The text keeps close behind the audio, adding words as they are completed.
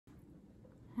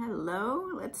Hello,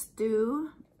 let's do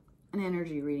an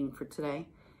energy reading for today.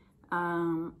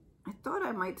 I thought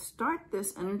I might start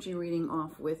this energy reading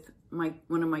off with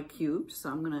one of my cubes. So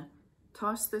I'm gonna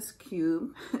toss this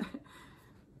cube.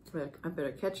 I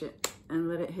better catch it and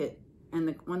let it hit. And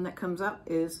the one that comes up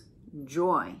is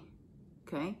joy.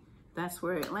 Okay, that's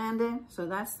where it landed. So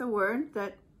that's the word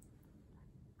that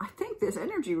I think this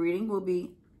energy reading will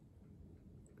be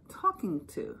talking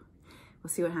to. We'll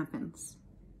see what happens.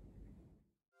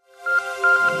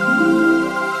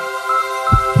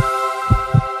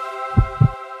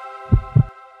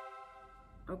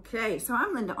 Okay, so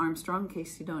I'm Linda Armstrong, in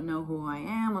case you don't know who I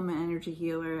am. I'm an energy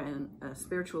healer and a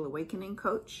spiritual awakening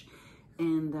coach.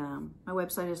 And my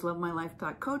website is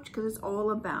lovemylife.coach because it's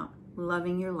all about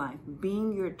loving your life,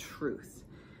 being your truth,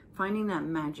 finding that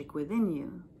magic within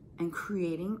you, and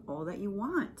creating all that you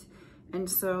want. And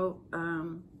so,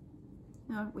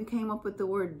 we came up with the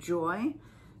word joy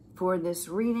for this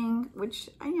reading, which,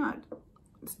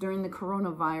 it's during the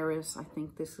coronavirus. I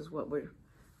think this is what we're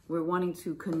wanting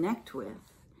to connect with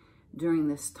during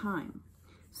this time.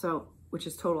 So, which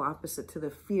is total opposite to the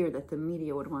fear that the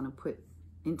media would want to put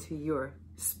into your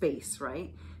space,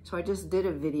 right? So I just did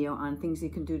a video on things you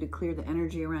can do to clear the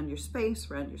energy around your space,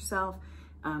 around yourself.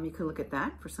 You can look at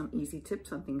that for some easy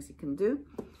tips on things you can do.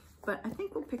 But I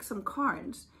think we'll pick some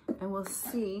cards and we'll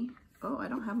see. Oh, I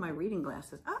don't have my reading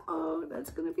glasses. Uh-oh,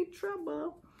 that's going to be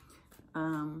trouble.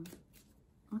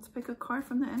 Let's pick a card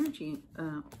from the energy.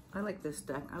 I like this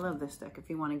deck. I love this deck if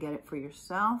you want to get it for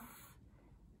yourself.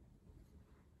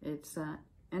 It's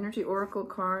Energy Oracle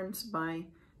cards by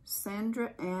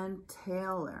Sandra Ann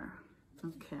Taylor.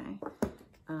 Okay.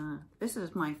 This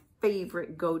is my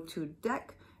favorite go-to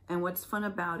deck. And what's fun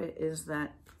about it is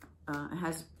that it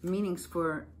has meanings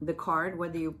for the card,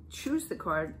 whether you choose the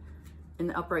card in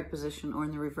the upright position or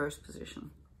in the reverse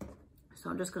position. So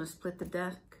I'm just going to split the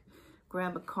deck,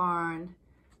 grab a card.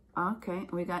 Okay,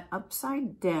 we got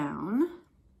upside down,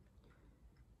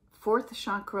 4th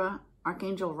chakra,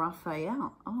 Archangel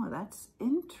Raphael. Oh, that's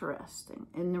interesting,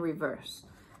 in the reverse.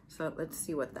 So let's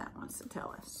see what that wants to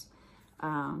tell us.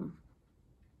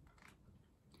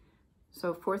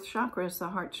 So 4th chakra is the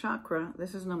heart chakra.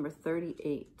 This is number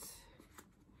 38.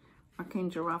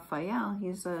 Archangel Raphael,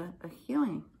 he's a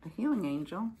healing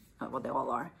angel. Well, they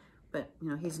all are, but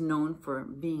he's known for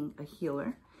being a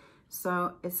healer.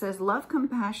 So it says love,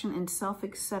 compassion, and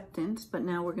self-acceptance, but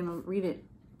now we're going to read it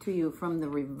to you from the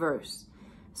reverse.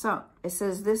 So it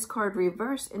says this card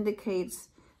reverse indicates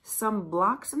some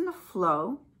blocks in the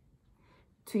flow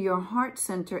to your heart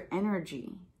center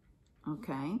energy.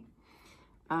 Okay.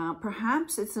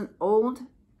 Perhaps it's an old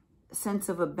sense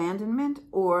of abandonment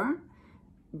or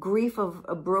grief of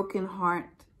a broken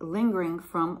heart lingering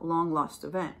from long lost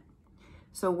event.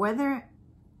 So whether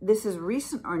this is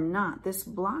recent or not, this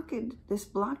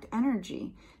blocked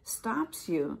energy stops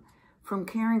you from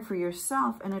caring for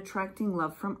yourself and attracting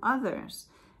love from others.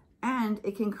 And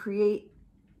it can create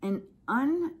an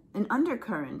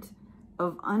undercurrent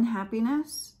of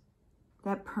unhappiness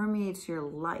that permeates your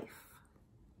life.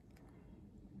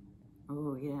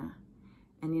 Oh, yeah.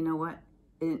 And you know what?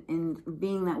 In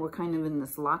being that we're kind of in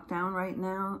this lockdown right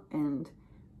now, and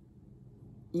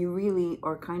you really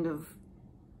are kind of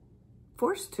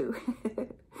forced to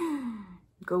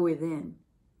go within,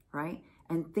 right?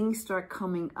 And things start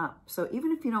coming up. So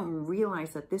even if you don't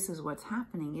realize that this is what's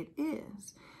happening, it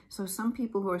is. So some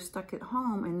people who are stuck at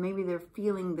home and maybe they're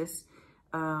feeling this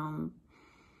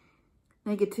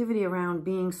negativity around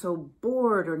being so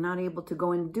bored or not able to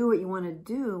go and do what you want to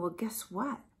do, well, guess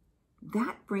what?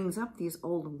 That brings up these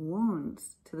old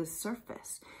wounds to the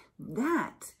surface.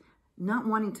 That not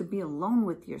wanting to be alone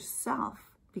with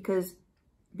yourself, because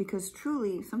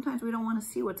truly, sometimes we don't want to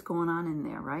see what's going on in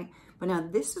there, right? But now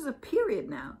this is a period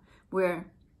now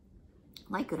where,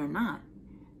 like it or not,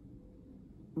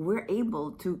 we're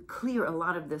able to clear a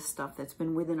lot of this stuff that's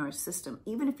been within our system.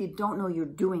 Even if you don't know you're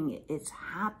doing it, it's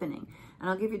happening.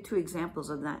 And I'll give you 2 examples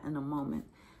of that in a moment.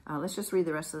 Let's just read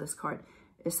the rest of this card.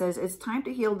 It says, it's time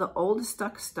to heal the old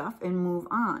stuck stuff and move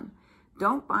on.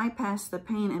 Don't bypass the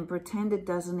pain and pretend it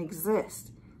doesn't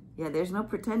exist. Yeah, there's no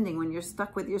pretending when you're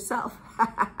stuck with yourself.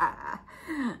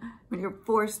 When you're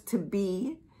forced to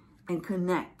be and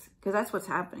connect, because that's what's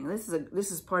happening. This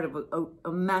is part of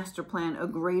a master plan, a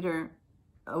greater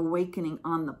awakening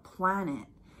on the planet.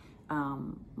 A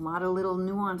lot of little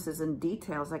nuances and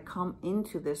details that come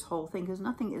into this whole thing, because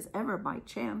nothing is ever by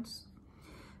chance.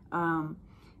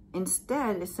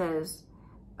 Instead, it says,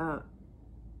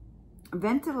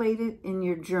 ventilate it in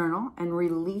your journal and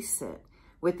release it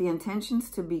with the intentions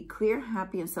to be clear,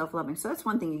 happy, and self-loving. So that's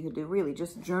one thing you could do, really.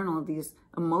 Just journal these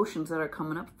emotions that are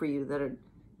coming up for you that are,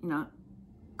 you know,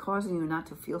 causing you not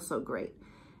to feel so great.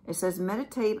 It says,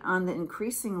 meditate on the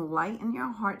increasing light in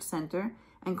your heart center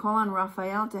and call on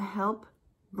Raphael to help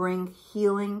bring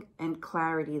healing and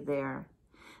clarity there.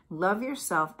 Love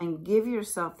yourself and give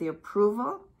yourself the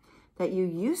approval that you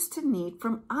used to need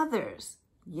from others.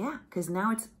 Yeah, because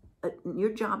now it's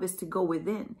your job is to go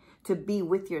within, to be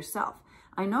with yourself.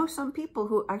 I know some people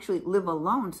who actually live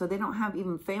alone, so they don't have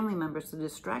even family members to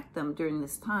distract them during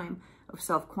this time of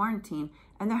self-quarantine,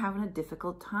 and they're having a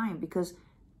difficult time because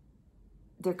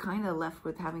they're kind of left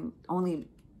with having only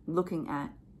looking at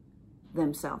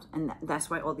themselves. And that's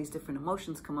why all these different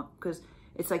emotions come up, because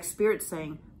it's like spirit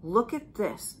saying, look at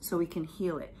this so we can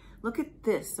heal it. Look at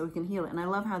this so we can heal it. And I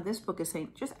love how this book is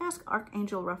saying, just ask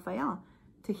Archangel Raphael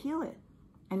to heal it,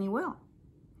 and he will.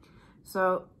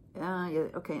 So,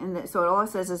 okay, and so all it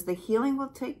says is the healing will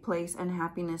take place and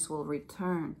happiness will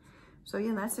return. So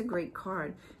yeah, that's a great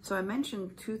card. So I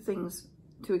mentioned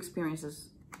two experiences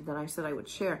that I said I would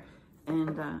share.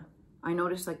 And I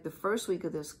noticed like the first week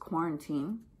of this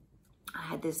quarantine, I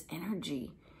had this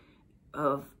energy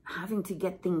of having to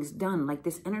get things done, like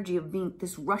this energy of being,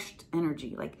 this rushed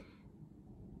energy, like,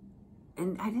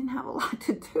 and I didn't have a lot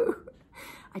to do.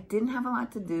 I didn't have a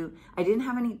lot to do. I didn't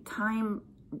have any time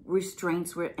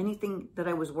restraints where anything that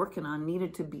I was working on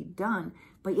needed to be done,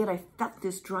 but yet I felt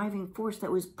this driving force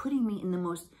that was putting me in the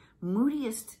most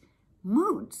moodiest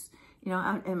moods. You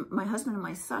know, and my husband and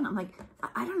my son, I'm like,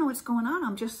 I don't know what's going on.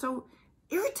 I'm just so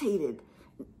irritated,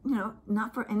 you know,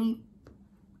 not for any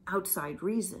outside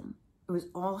reason. It was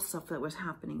all stuff that was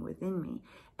happening within me.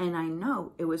 And I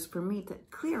know it was for me to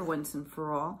clear once and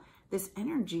for all this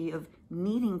energy of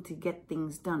needing to get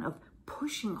things done, of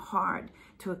pushing hard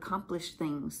to accomplish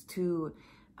things, to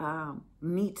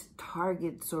meet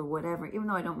targets or whatever, even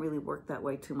though I don't really work that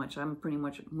way too much. I'm pretty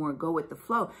much more go with the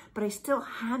flow, but I still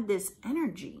had this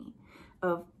energy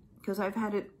of, because I've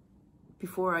had it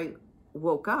before I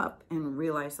woke up and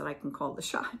realized that I can call the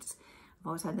shots. I've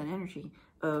always had that energy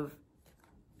of,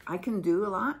 I can do a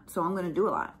lot, so I'm going to do a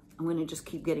lot. I'm going to just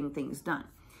keep getting things done.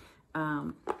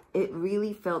 It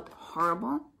really felt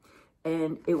horrible,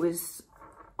 and it was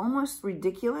almost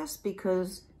ridiculous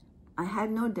because I had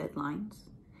no deadlines.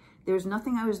 There's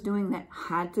nothing I was doing that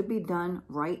had to be done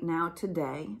right now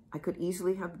today. I could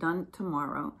easily have done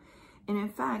tomorrow. And in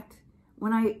fact,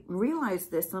 when I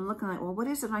realized this, I'm looking like, well, what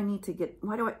is it I need to get?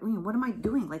 Why do I, you know, what am I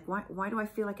doing? Like, why do I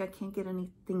feel like I can't get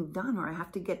anything done, or I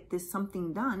have to get this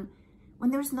something done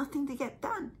when there's nothing to get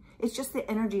done? It's just the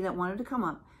energy that wanted to come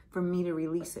up for me to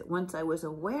release it. Once I was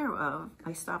aware of,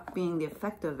 I stopped being the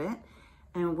effect of it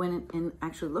and went and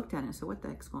actually looked at it and said, what the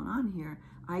heck's going on here?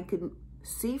 I could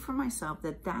see for myself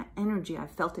that that energy, I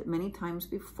felt it many times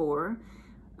before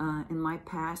in my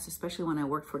past, especially when I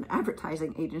worked for an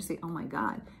advertising agency. Oh my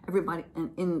God, everybody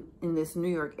in this New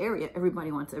York area,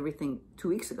 everybody wants everything 2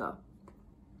 weeks ago.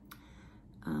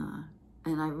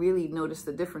 And I really noticed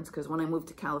the difference because when I moved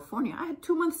to California, I had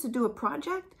 2 months to do a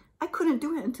project. I couldn't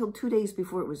do it until 2 days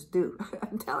before it was due.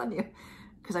 I'm telling you,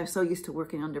 because I'm so used to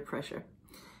working under pressure,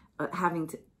 having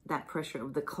that pressure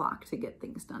of the clock to get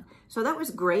things done. So that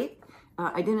was great.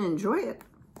 I didn't enjoy it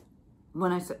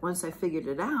once I figured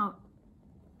it out,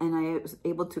 and I was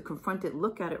able to confront it,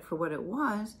 look at it for what it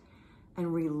was,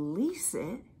 and release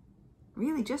it.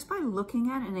 Really, just by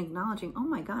looking at it and acknowledging, oh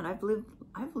my God, I've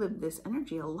lived this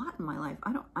energy a lot in my life.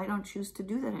 I don't choose to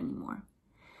do that anymore.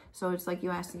 So it's like you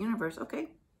ask the universe, okay,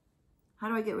 how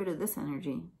do I get rid of this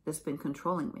energy that's been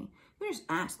controlling me? You just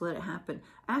ask, let it happen.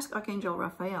 Ask Archangel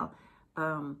Raphael,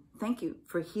 thank you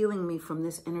for healing me from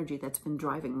this energy that's been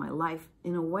driving my life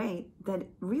in a way that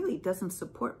really doesn't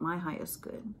support my highest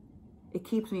good. It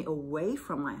keeps me away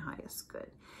from my highest good.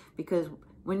 Because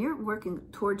when you're working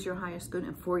towards your highest good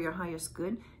and for your highest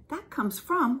good, that comes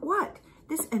from what?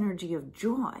 This energy of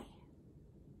joy.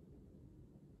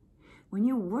 When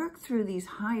you work through these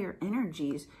higher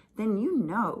energies, then you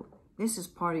know this is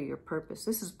part of your purpose.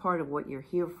 This is part of what you're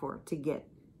here for, to get,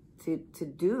 to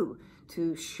do,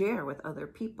 to share with other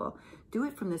people. Do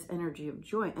it from this energy of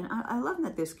joy. And I love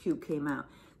that this cube came out,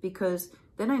 because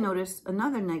then I noticed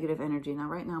another negative energy. Now,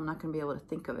 right now, I'm not going to be able to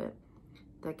think of it.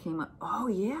 That came up. Oh,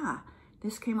 yeah.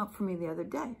 This came up for me the other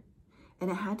day.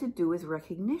 And it had to do with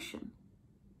recognition.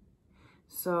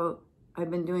 So I've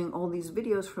been doing all these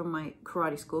videos from my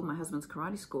karate school, my husband's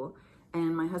karate school.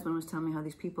 And my husband was telling me how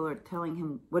these people are telling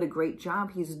him what a great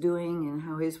job he's doing and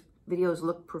how his videos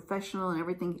look professional and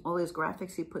everything, all his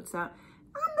graphics he puts out.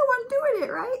 I'm the one doing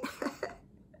it, right?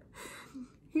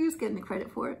 He was getting the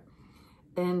credit for it.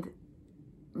 And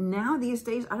now these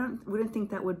days, wouldn't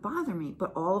think that would bother me.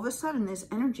 But all of a sudden, this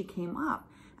energy came up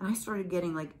and I started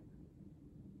getting like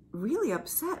really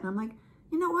upset. And I'm like,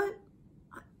 you know what?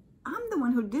 I'm the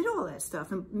one who did all that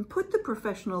stuff and put the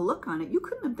professional look on it. You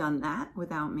couldn't have done that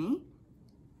without me.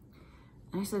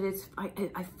 And I said,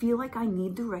 I feel like I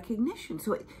need the recognition.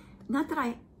 So not that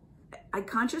I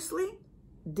consciously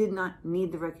did not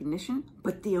need the recognition,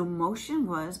 but the emotion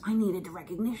was I needed the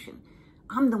recognition.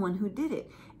 I'm the one who did it.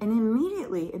 And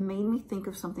immediately it made me think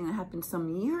of something that happened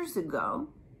some years ago.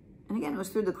 And again, it was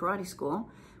through the karate school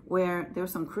where there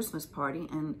was some Christmas party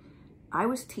and I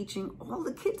was teaching all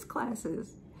the kids'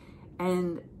 classes.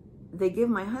 And they give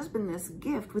my husband this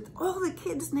gift with all the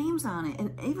kids' names on it.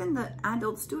 And even the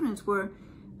adult students were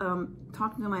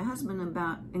talking to my husband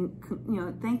about, and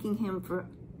thanking him for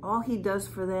all he does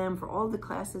for them, for all the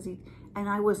classes and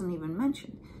I wasn't even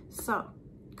mentioned. So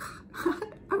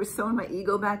I was so in my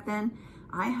ego back then.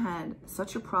 I had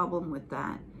such a problem with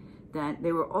that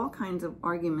there were all kinds of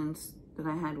arguments that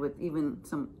I had with even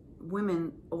some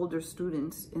women, older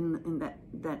students in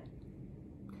that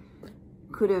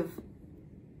could have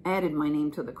added my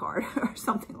name to the card or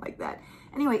something like that.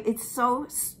 Anyway, it's so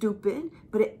stupid,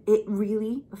 but it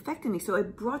really affected me. So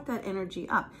it brought that energy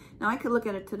up. Now I could look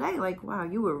at it today like, wow,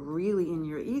 you were really in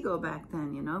your ego back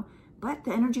then, but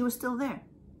the energy was still there.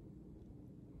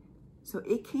 So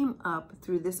it came up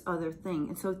through this other thing.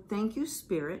 And so thank you,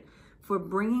 Spirit, for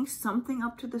bringing something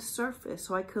up to the surface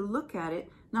so I could look at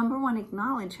it. Number one,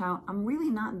 acknowledge how I'm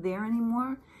really not there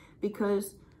anymore,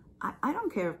 because I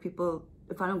don't care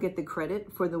if I don't get the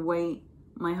credit for the way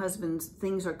my husband's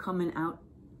things are coming out,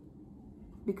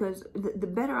 because the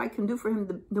better I can do for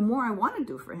him, the more I want to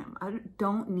do for him. I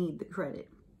don't need the credit.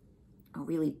 I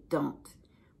really don't.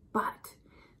 But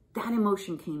that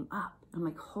emotion came up. I'm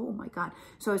like, oh my God.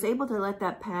 So I was able to let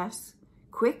that pass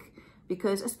quick,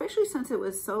 because especially since it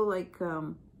was so like,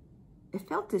 it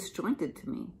felt disjointed to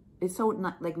me. It's so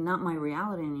not my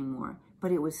reality anymore,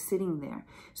 but it was sitting there.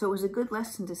 So it was a good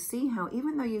lesson to see how,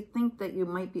 even though you think that you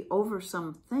might be over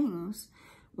some things,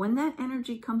 when that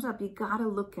energy comes up, you got to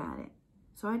look at it.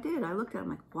 So I did. I looked at it. I'm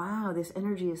like, wow, this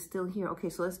energy is still here. Okay,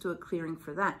 so let's do a clearing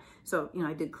for that. So,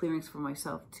 I did clearings for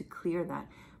myself to clear that.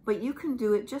 But you can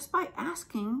do it just by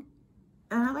asking.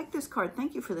 And I like this card.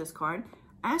 Thank you for this card.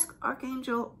 Ask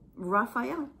Archangel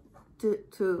Raphael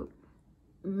to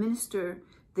minister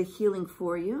the healing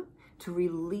for you, to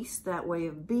release that way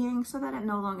of being so that it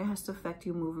no longer has to affect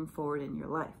you moving forward in your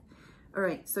life. All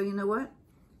right, so you know what?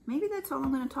 Maybe that's all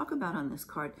I'm going to talk about on this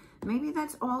card. Maybe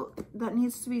that's all that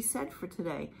needs to be said for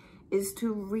today, is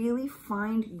to really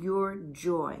find your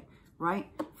joy, right?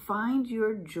 Find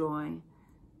your joy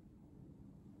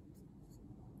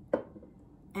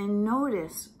and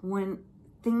notice when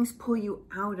things pull you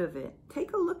out of it.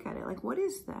 Take a look at it. Like, what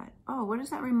is that? Oh, what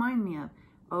does that remind me of?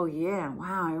 Oh yeah,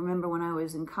 wow, I remember when I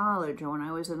was in college, or when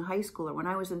I was in high school, or when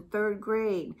I was in 3rd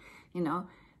grade,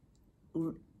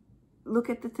 look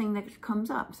at the thing that comes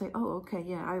up. Say, oh, okay,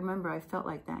 yeah, I remember I felt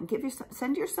like that. And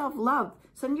send yourself love.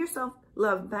 Send yourself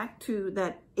love back to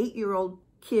that 8-year-old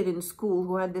kid in school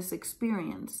who had this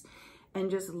experience,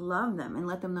 and just love them and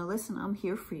let them know, listen, I'm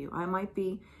here for you. I might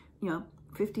be,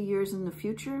 50 years in the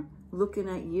future looking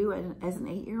at you as an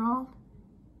 8-year-old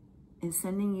and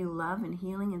sending you love and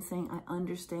healing and saying, I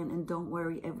understand, and don't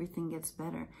worry, everything gets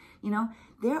better.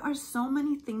 There are so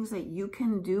many things that you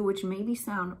can do, which maybe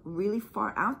sound really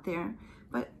far out there,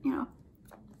 but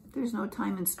there's no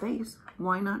time and space.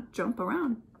 Why not jump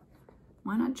around?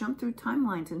 Why not jump through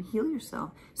timelines and heal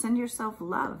yourself? Send yourself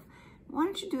love. Why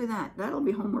don't you do that? That'll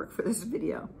be homework for this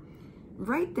video.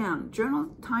 Write down, journal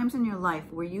times in your life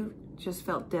where you just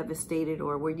felt devastated,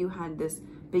 or where you had this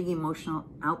big emotional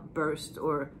outburst,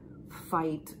 or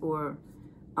fight, or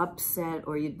upset,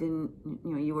 or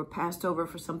you were passed over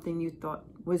for something you thought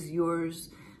was yours,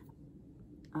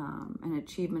 an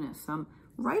achievement of some.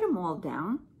 Write them all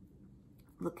down,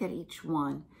 look at each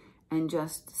one, and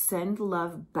just send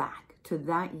love back to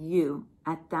that you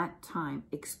at that time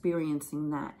experiencing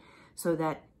that, so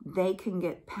that they can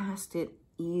get past it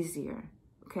easier.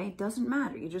 Okay, it doesn't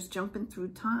matter. You're just jumping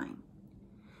through time.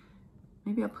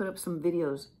 Maybe I'll put up some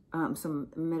videos, some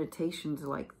meditations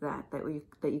like that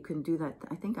you can do that.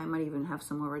 I think I might even have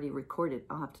some already recorded.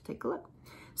 I'll have to take a look.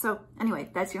 So anyway,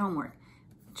 that's your homework.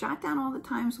 Jot down all the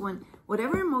times when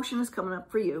whatever emotion is coming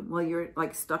up for you while you're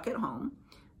like stuck at home,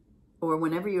 or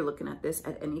whenever you're looking at this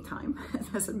at any time.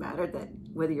 It doesn't matter that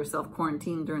whether you're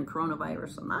self-quarantined during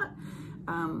coronavirus or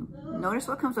not. Notice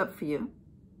what comes up for you.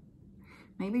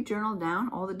 Maybe journal down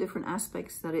all the different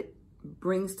aspects that it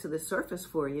brings to the surface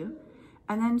for you.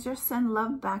 And then just send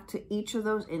love back to each of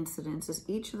those incidences,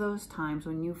 each of those times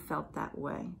when you felt that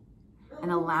way.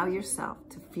 And allow yourself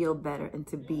to feel better and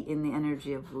to be in the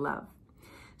energy of love.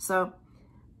 So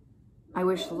I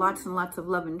wish lots and lots of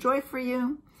love and joy for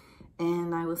you.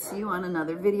 And I will see you on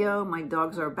another video. My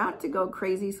dogs are about to go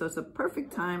crazy, so it's a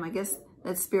perfect time. I guess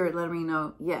that spirit let me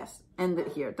know, yes, end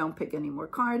it here. Don't pick any more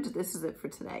cards. This is it for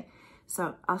today.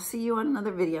 So I'll see you on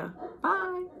another video.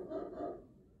 Bye.